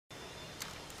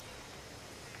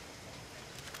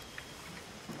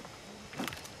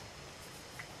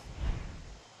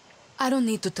I don't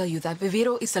need to tell you that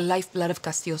Viviro is the lifeblood of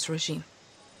Castillo's regime.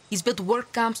 He's built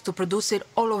work camps to produce it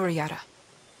all over Yara.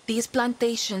 These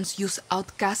plantations use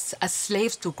outcasts as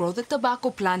slaves to grow the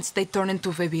tobacco plants they turn into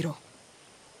Viviro.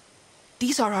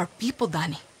 These are our people,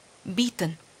 Danny.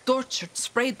 Beaten, tortured,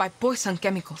 sprayed by poison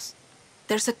chemicals.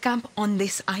 There's a camp on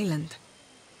this island.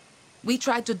 We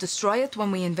tried to destroy it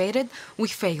when we invaded. We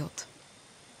failed.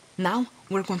 Now,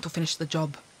 we're going to finish the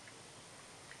job.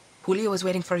 Julio is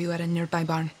waiting for you at a nearby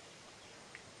barn.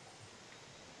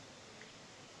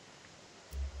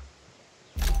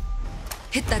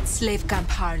 Hit that slave camp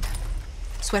hard.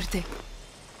 Suerte.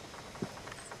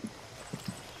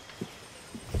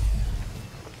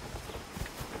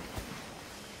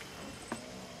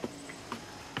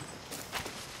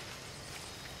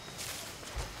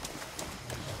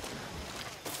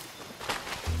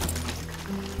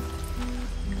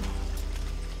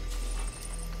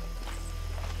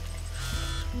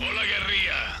 Hola,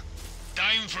 guerrilla.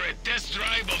 Time for a test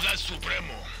drive of that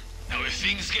Supremo. Now, if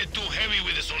things get too heavy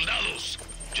with the soldados,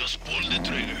 just pull the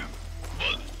trigger.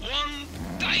 But one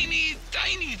tiny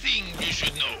thing you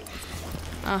should know.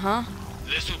 Uh-huh.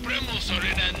 The Supremos are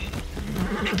in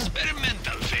an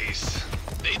experimental phase.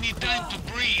 They need time to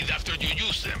breathe after you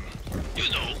use them. You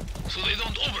know, so they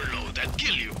don't overload and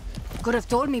kill you. Could have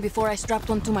told me before I strapped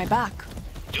one to my back.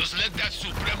 Just let that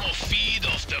Supremo feed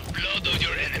off the blood of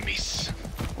your enemies.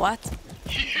 What?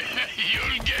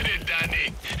 You'll get it,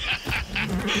 Danny.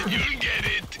 You'll get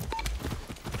it.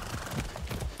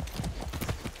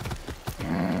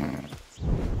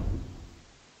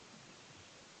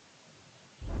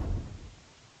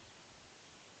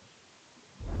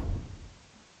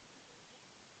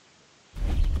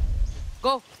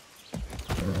 Go.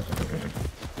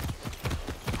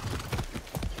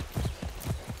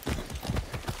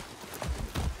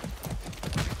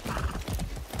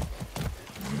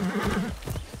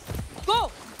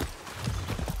 Go!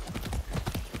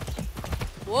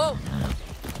 Whoa!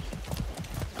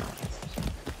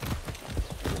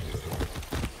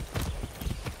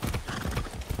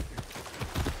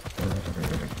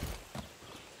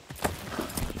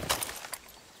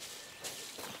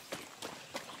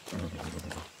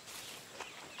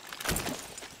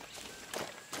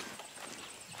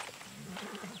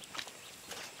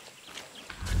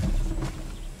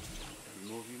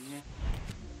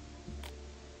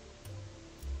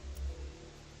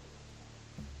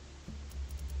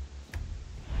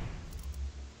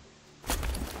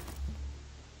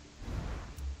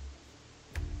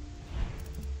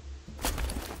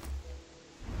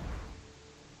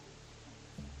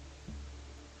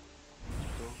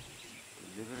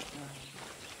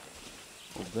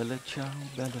 Oh, bella ciao,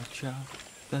 bella ciao,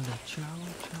 bella ciao,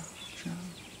 ciao, ciao.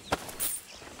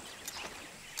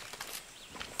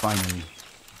 Finally.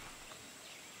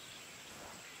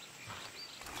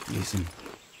 Listen,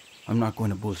 I'm not going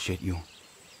to bullshit you.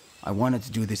 I wanted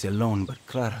to do this alone, but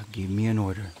Clara gave me an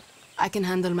order. I can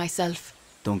handle myself.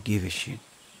 Don't give a shit.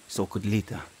 So could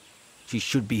Lita. She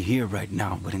should be here right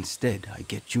now, but instead, I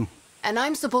get you. And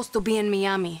I'm supposed to be in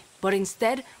Miami, but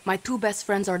instead, my two best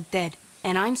friends are dead,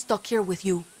 and I'm stuck here with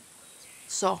you.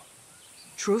 So,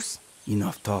 truce?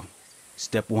 Enough talk.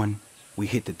 Step 1, we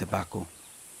hit the tobacco.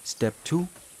 Step 2,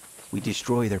 we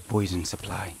destroy their poison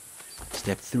supply.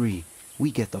 Step 3,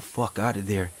 we get the fuck out of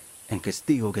there, and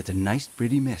Castillo gets a nice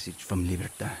pretty message from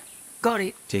Libertad. Got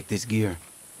it. Take this gear.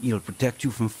 It'll protect you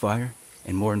from fire,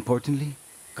 and more importantly,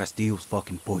 Castillo's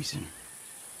fucking poison.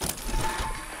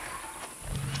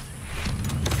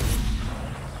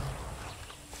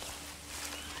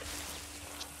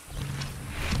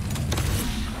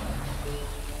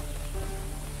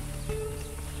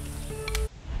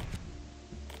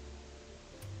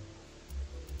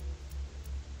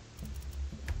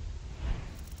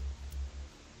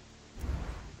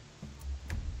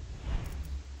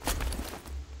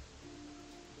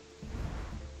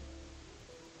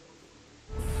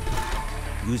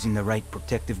 Using the right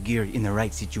protective gear in the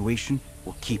right situation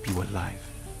will keep you alive.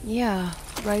 Yeah,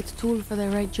 right tool for the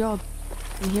right job.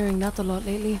 Been hearing that a lot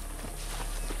lately.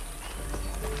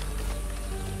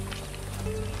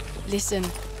 Listen,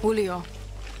 Julio.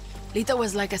 Lita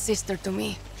was like a sister to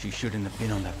me. She shouldn't have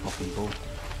been on that fucking boat.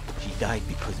 She died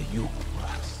because of you,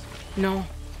 Ross. No.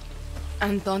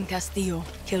 Antón Castillo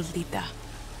killed Lita.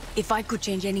 If I could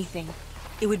change anything,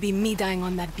 it would be me dying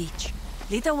on that beach.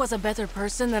 Lita was a better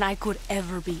person than I could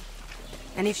ever be.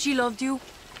 And if she loved you,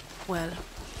 well,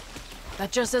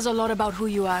 that just says a lot about who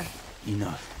you are.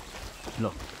 Enough.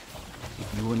 Look,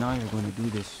 if you and I are going to do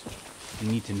this,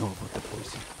 you need to know about the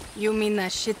poison. You mean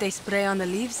that shit they spray on the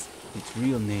leaves? Its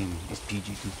real name is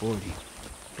PG-240,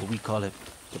 but we call it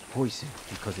The poison,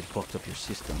 because it fucks up your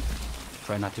system.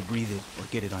 Try not to breathe it or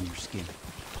get it on your skin.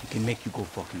 It can make you go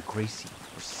fucking crazy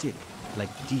or sick, like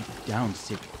deep down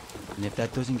sick. And if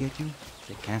that doesn't get you,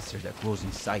 the cancer that grows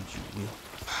inside you will.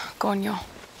 Coño.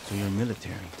 So you're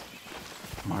military.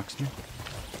 Marksman?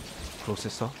 Close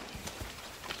assault?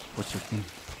 What's your thing?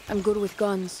 I'm good with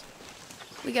guns.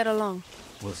 We get along.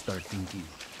 We'll start thinking.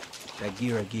 That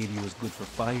gear I gave you is good for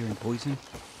fire and poison,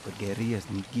 but guerrillas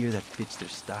need gear that fits their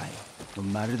style, no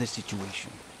matter the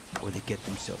situation, or they get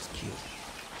themselves killed.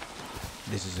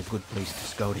 This is a good place to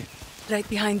scout it. Right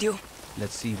behind you.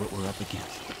 Let's see what we're up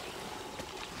against.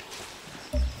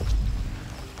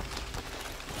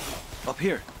 Up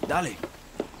here, dale.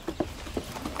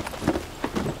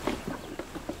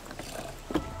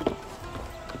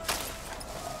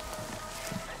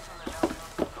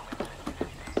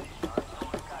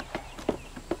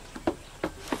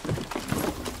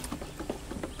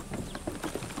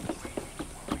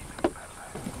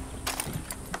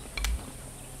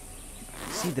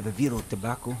 See the Viviro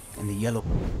tobacco and the yellow...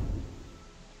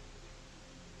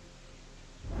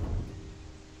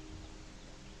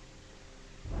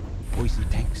 poison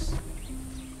tanks.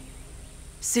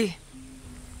 See.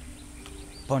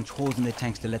 Punch holes in the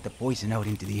tanks to let the poison out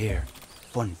into the air.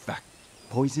 Fun fact,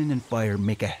 poison and fire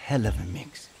make a hell of a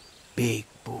mix. Big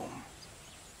boom.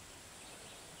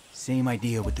 Same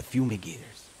idea with the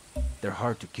fumigators. They're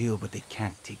hard to kill, but they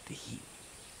can't take the heat.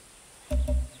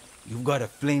 You've got a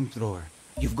flamethrower.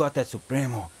 You've got that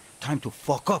Supremo. Time to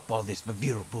fuck up all this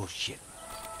Viviro bullshit.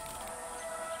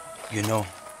 You know,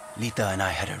 Lita and I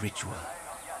had a ritual.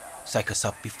 Psych us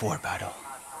up before battle.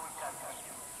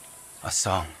 A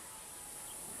song.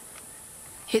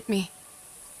 Hit me.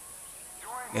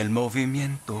 El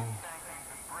movimiento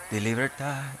de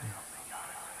libertad.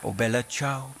 Oh, bella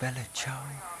ciao, bella ciao.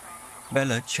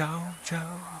 Bella ciao,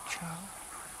 ciao,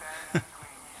 ciao.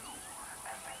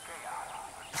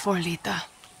 For Lita.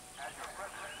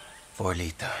 For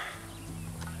Lita.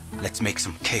 Let's make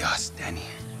some chaos, Danny.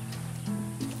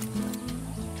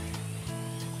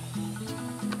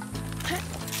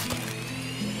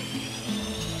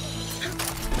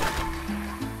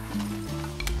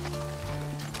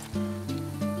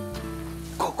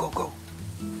 Go, go, go.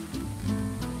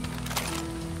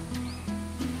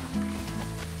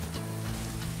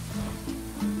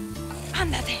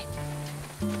 Ándate.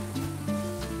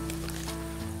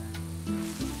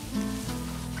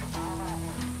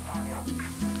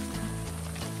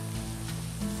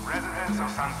 Residents of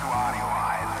Santuario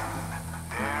Island,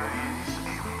 there is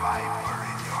a viper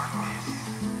in your midst.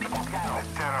 The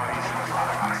terrorist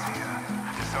Garcia,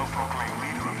 the self-proclaimed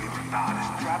leader of Libertad, is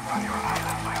trapped on your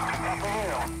island by our Navy.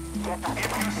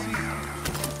 If you see her,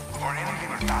 or any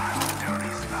Libertad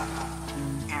terrorista,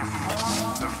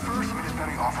 inform the first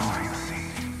military officer you see,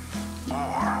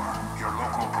 or your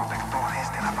local protectores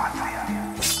de la patria.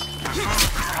 The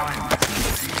first to find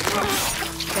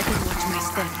Better watch my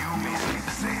step. you may sleep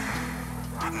safe,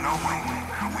 knowing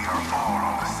we are all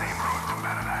on the same road to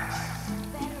paradise.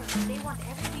 Better. They want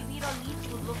every Viviro lead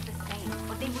to look the same,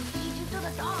 but they will feed you to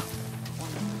the dogs.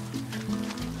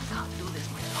 Can't do this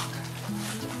much longer.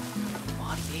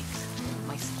 My body aches,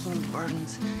 my skin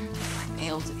burns, my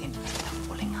nails are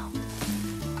pulling out.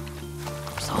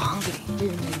 I'm so hungry.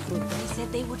 They said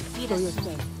they would feed us.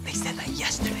 They said that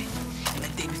yesterday, and the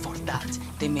day before that,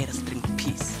 they made us drink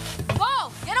peace.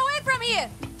 Whoa! Get away from here!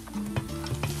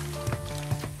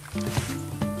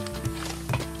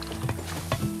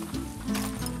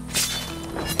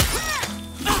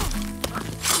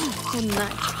 Good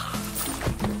night.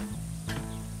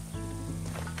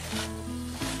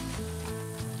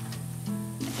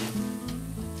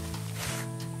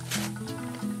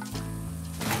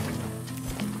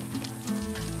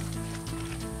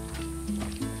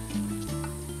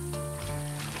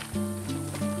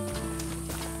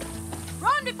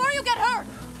 Run before you get hurt!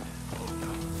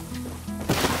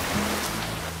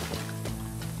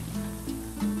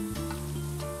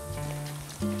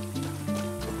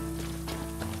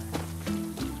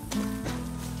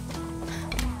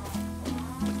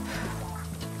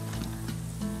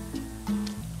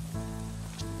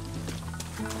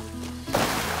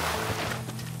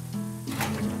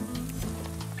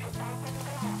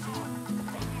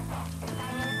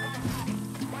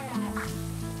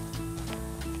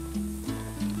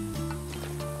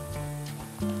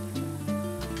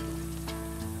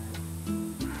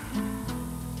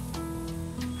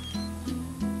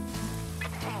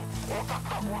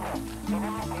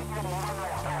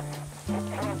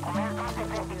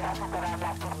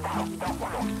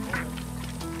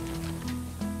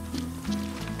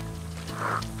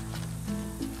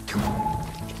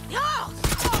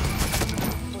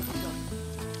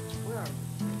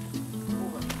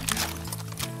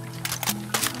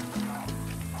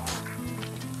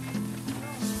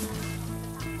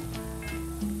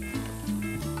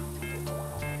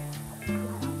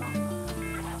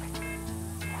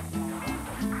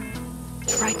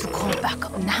 try to call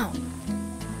backup now.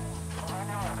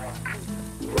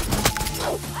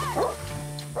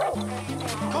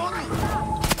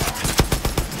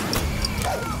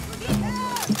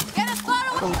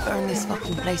 We'll burn this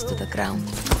fucking place to the ground.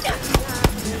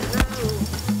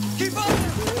 Keep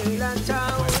up!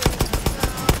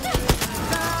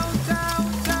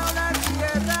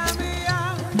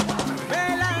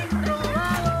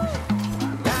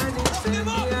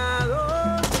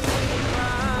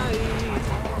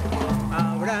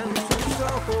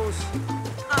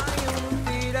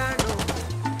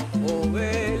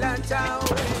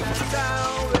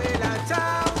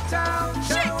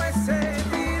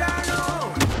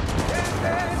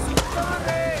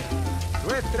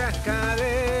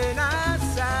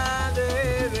 Cadenas ha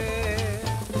de ver.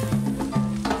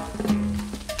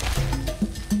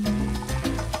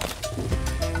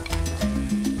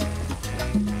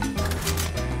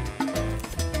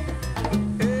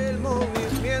 El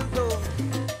movimiento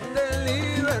de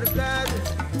libertad.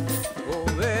 Oh,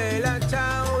 vela,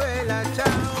 chao, vela,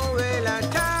 chao, vela,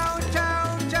 chao,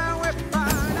 chao, chao. Es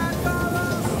para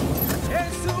todos.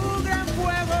 Es un gran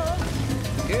fuego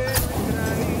que nuestra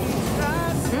isla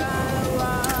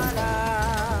salvará.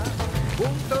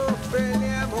 Juntos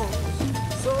peleamos,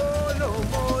 solo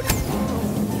morimos.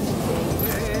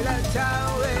 Vela, chao,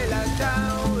 vela,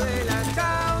 chao, vela,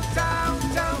 chao, chao,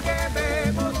 chao.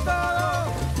 Quememos todo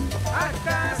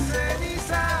hasta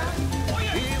ceniza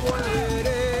y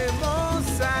volveremos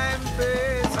a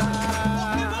empezar.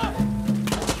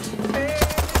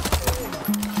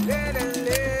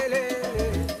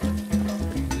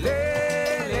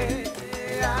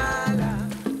 Ala.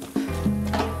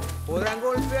 Podrán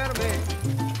golpearme,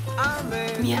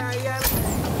 ametrallarme.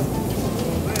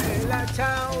 Vela,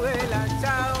 chao, vela,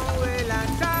 chao, vela,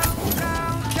 chao,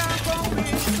 chao, chao. Con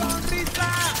mi sonrisa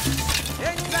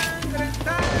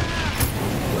ensangrentada,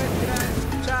 nuestra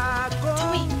lucha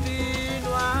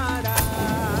continuará.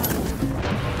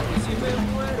 Y si me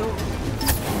muero,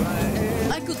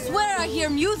 I could swear I hear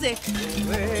music.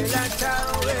 vela,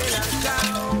 chao, vela,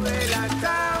 chao, vela,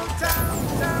 chao, chao,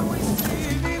 chao. Y si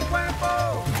mi cuerpo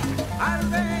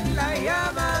arde en las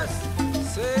llamas,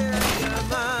 serán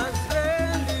llamas de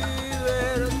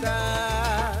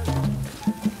libertad.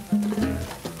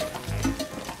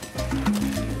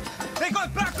 They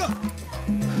got backup!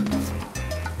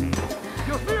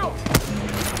 Dios mío,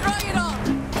 Bring it on!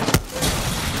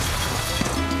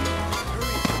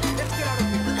 let's get out of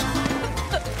here.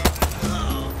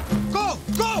 Go!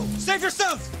 Go! Save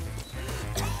yourselves!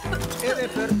 He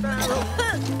despertado,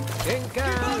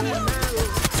 encadenado.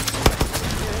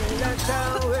 Vela,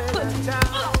 chao, vela,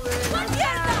 chao, vela,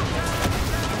 chao.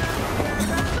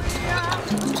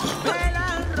 Me la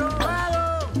han robado,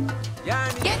 ya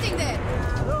ni Getting there!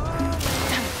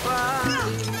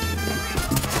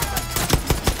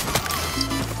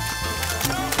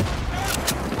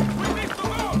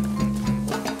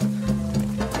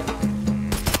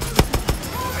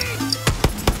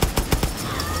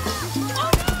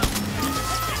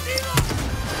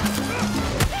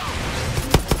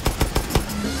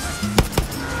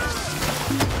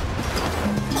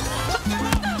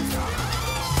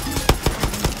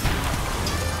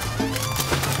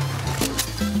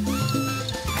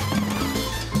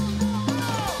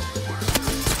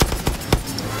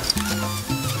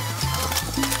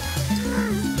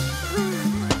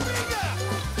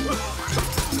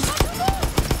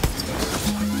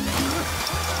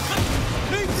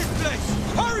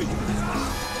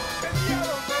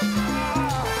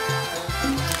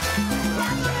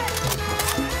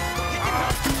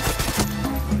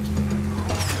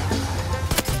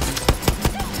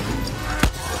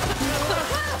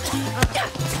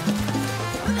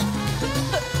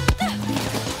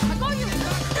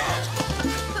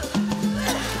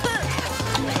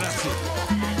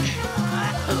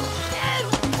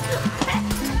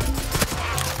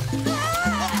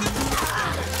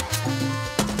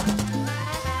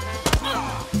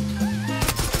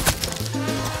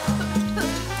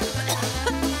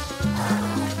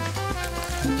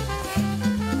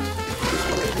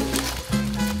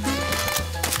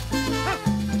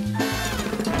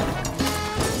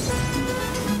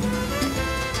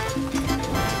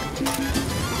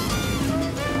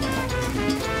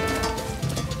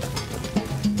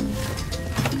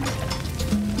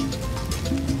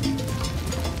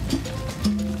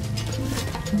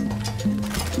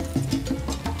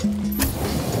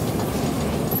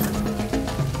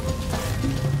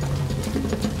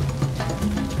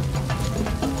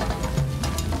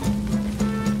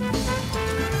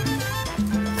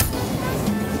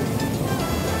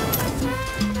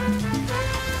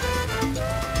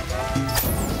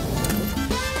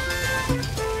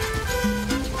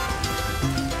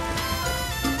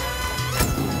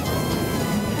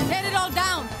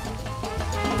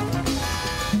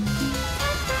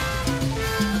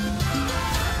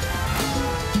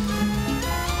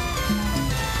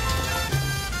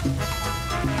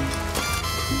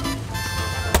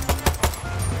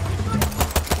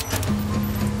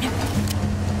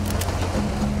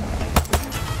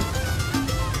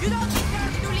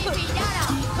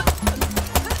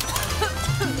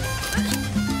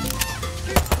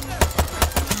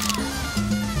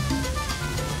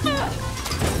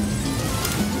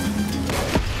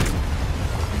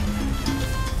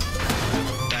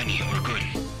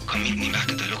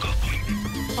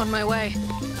 On my way.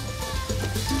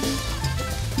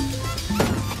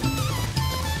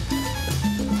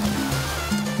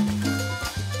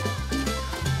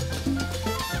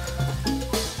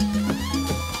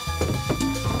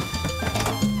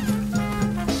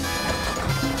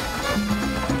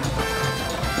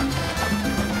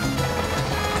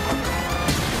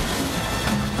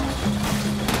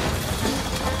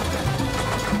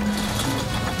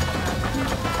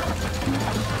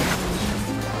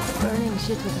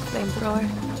 Shit with a flamethrower.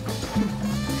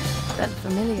 Felt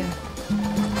familiar.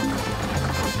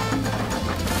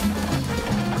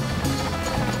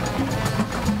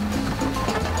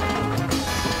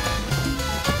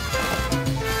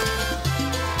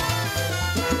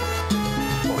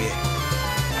 Oh yeah.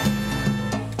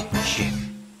 Shit.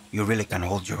 You really can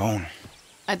hold your own.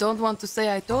 I don't want to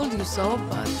say I told you so,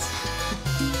 but...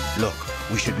 Look,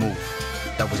 we should move.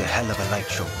 That was a hell of a light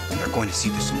show, and they're going to see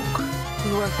the smoke.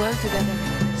 We work well together.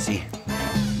 See,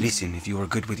 listen, if you are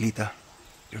good with Lita,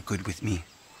 you're good with me.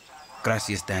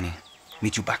 Gracias, Danny.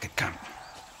 Meet you back at camp.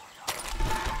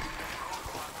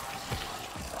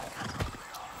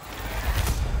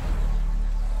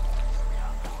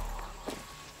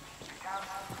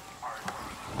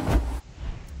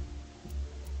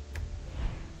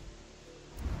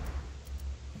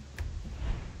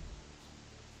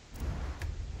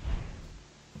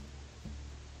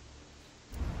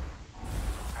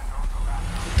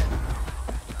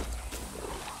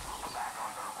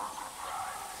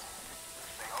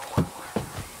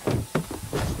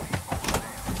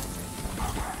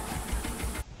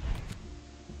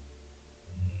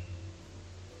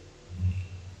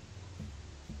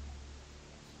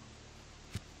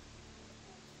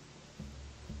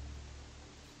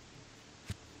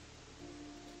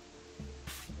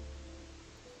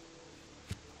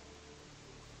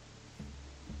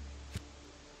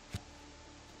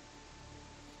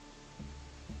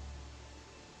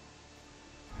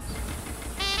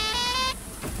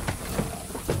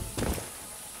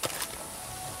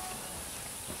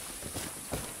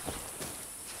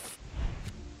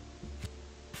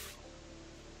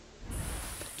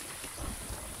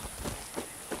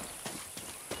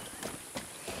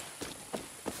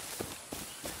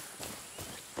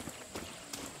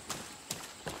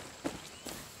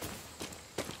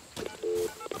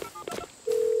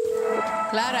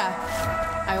 Clara,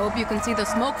 I hope you can see the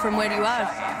smoke from where you are.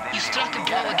 You struck a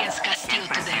blow against Castillo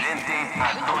today.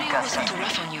 Hopefully it wasn't too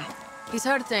rough on you. He's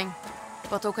hurting,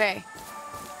 but okay.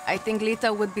 I think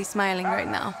Lita would be smiling right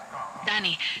now.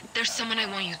 Danny, there's someone I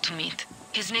want you to meet.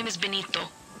 His name is Benito.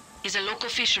 He's a local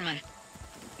fisherman,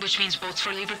 which means boats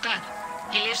for Libertad.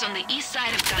 He lives on the east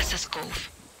side of Casas Cove.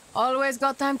 Always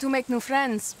got time to make new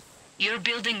friends. You're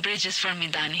building bridges for me,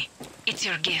 Danny. It's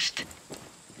your gift.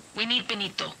 We need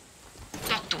Benito.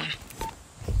 Talk to him.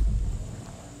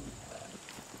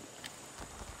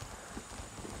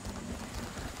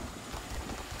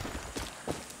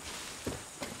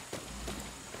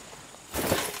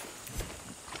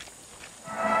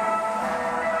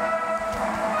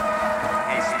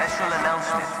 A special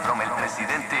announcement from el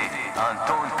Presidente,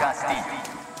 Antón Castillo.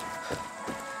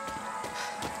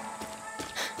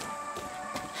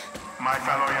 My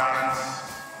fellow Yarans,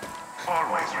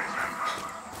 always remember,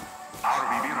 our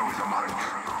Viviro is a modern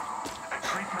hero. A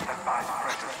treatment that buys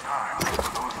precious time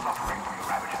for those suffering from the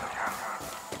ravages of cancer.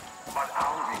 But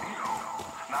our Viviro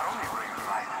not only brings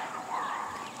life to the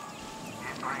world,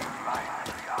 it brings life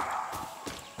to Yara.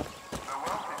 The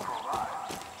wealth it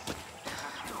provides is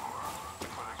a cure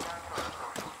for the cancer and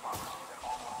social poverty that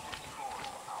almost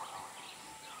destroys our nation.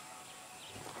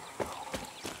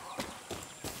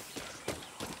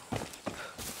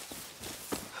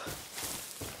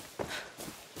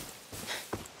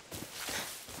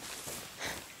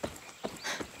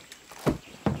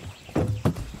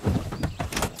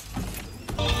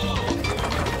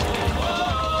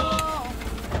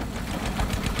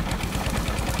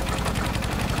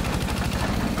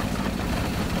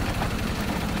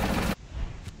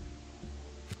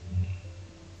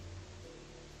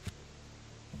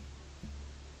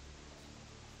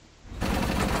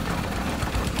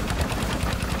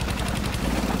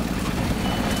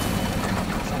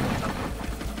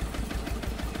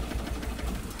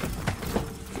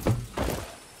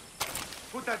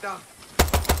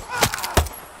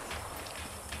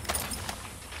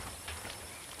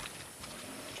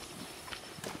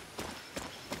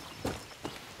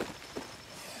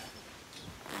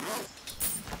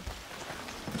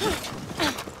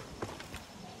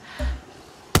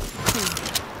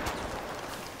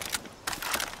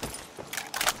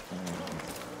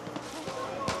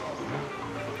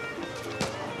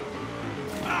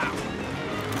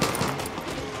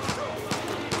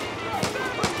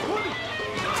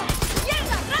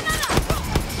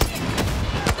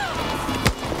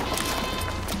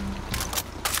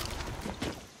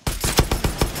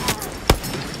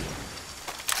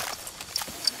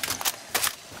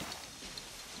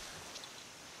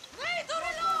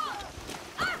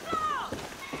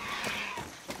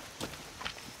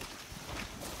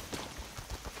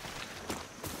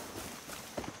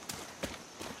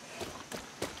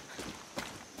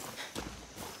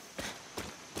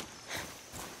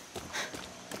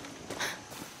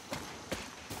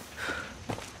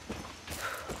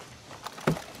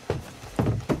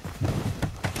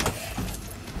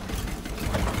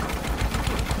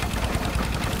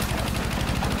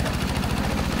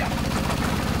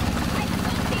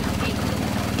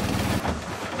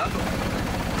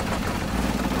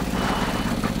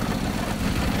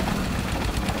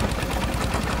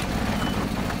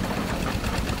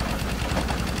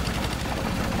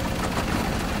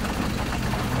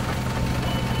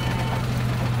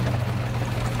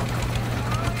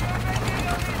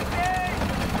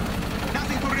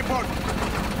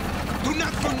 report. Do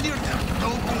not go near them.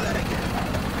 Don't do that again.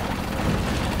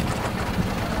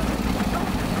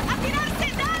 ¡A tirarse,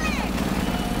 dale!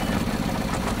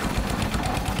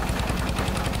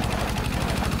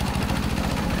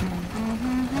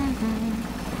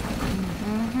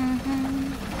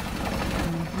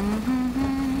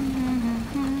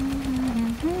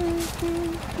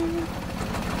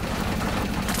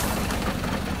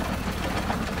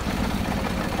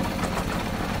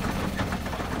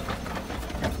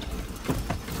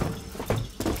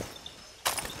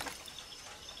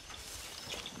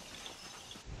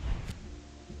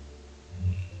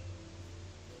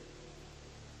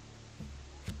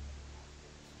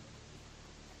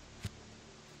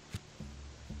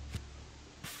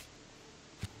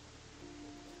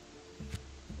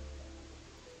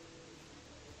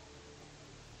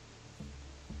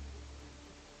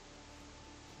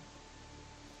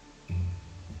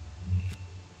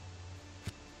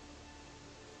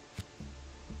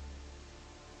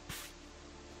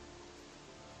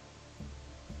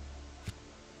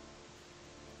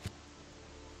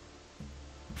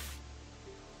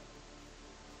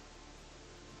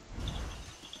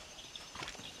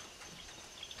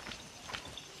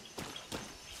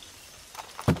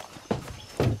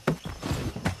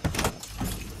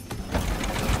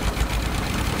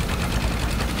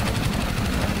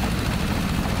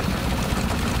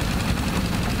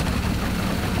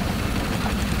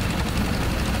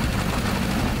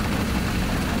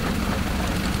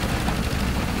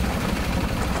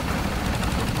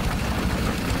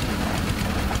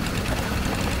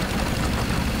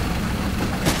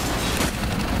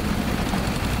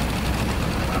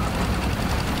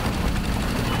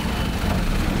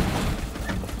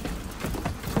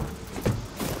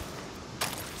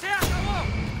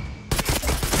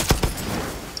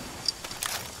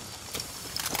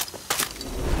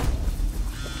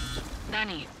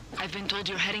 Danny, I've been told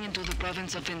you're heading into the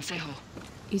province of Vencejo.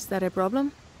 Is that a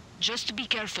problem? Just be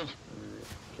careful.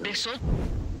 The sol-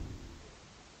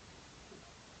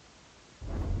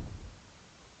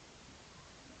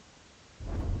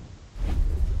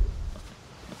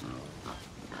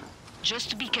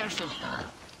 Just be careful.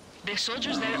 The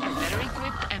soldiers there are better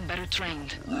equipped and better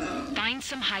trained. Find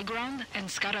some high ground and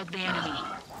scout out the enemy.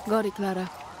 Got it,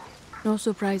 Clara. No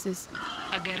surprises.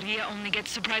 A guerrilla only gets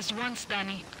surprised once,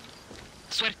 Danny.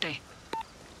 Suerte.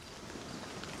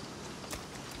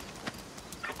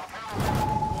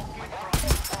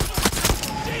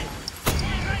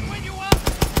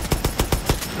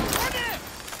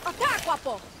 Attack,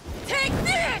 guapo! Take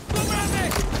this!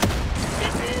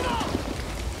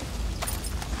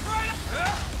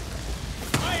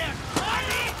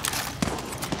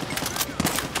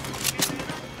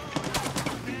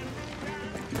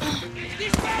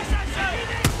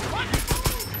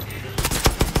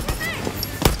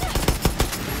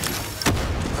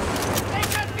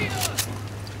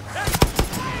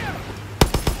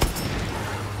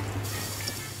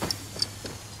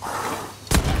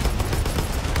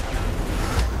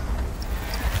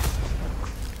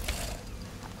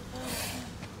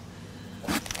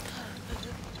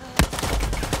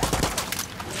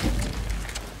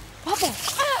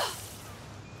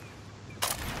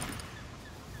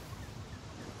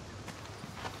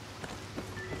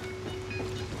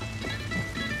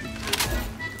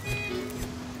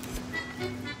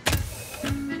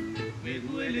 Me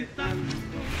duele tanto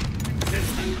ser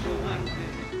tan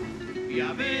cobarde y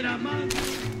haber amado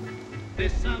de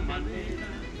esa manera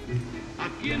a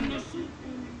quien no supo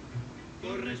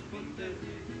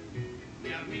corresponderle,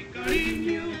 ni a mi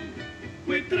cariño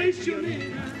fue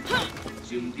traicionera.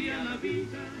 Si un día la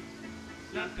vida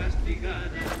la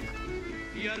castigara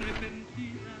y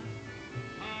arrepentida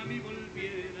a mí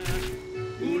volviera,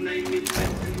 una y mil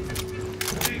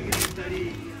veces te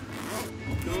gritaría: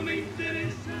 no me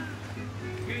interesa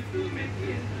que tú me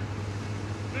quieras,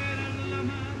 verás la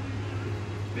amarga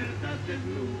verdad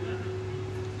desnuda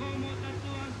como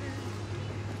tatuaje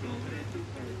sobre tu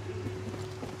pecho.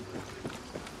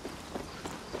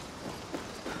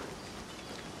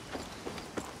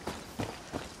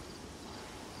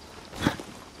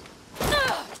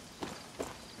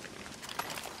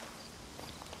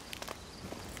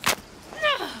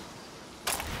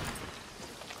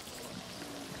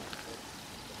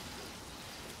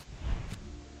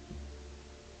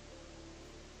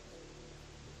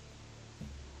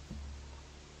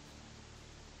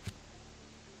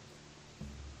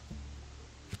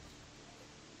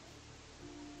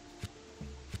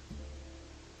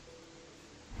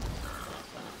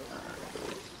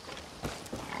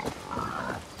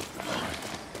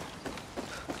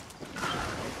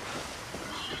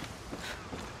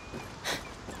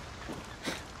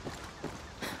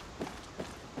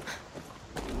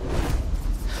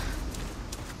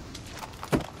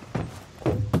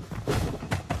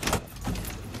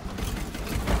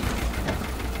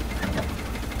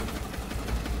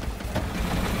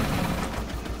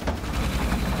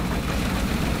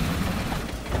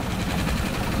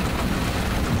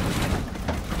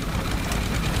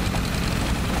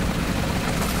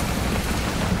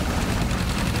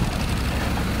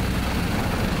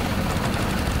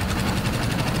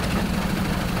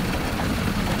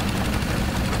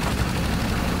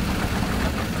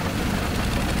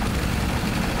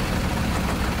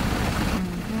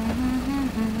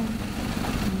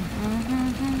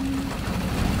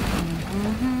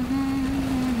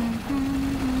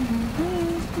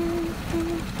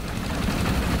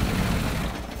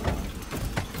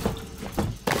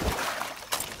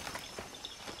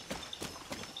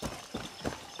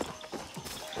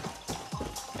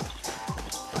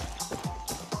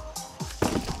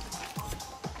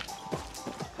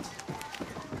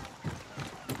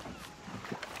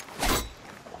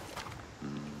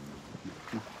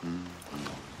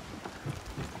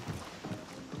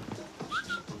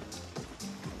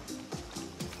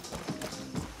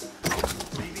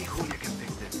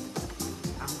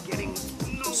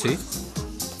 ¿Sí?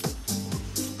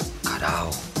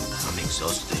 Carajo, I'm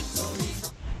exhausted.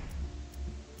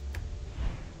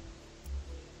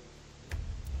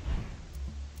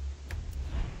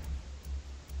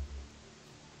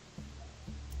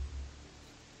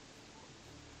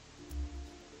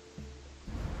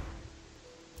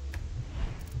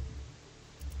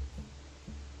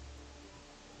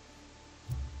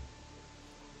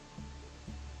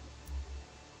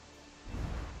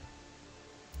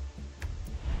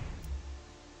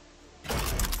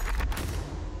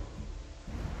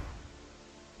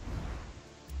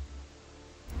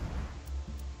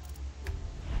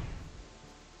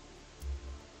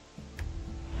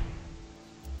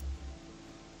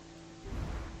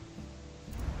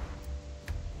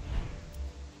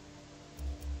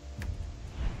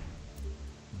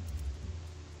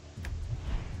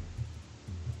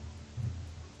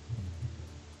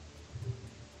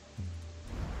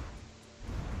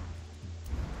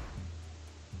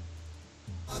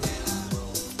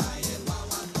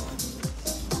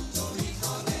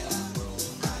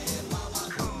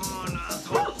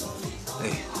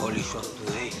 Holy shot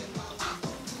today.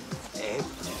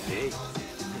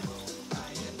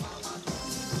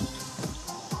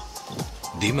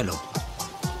 Dímelo.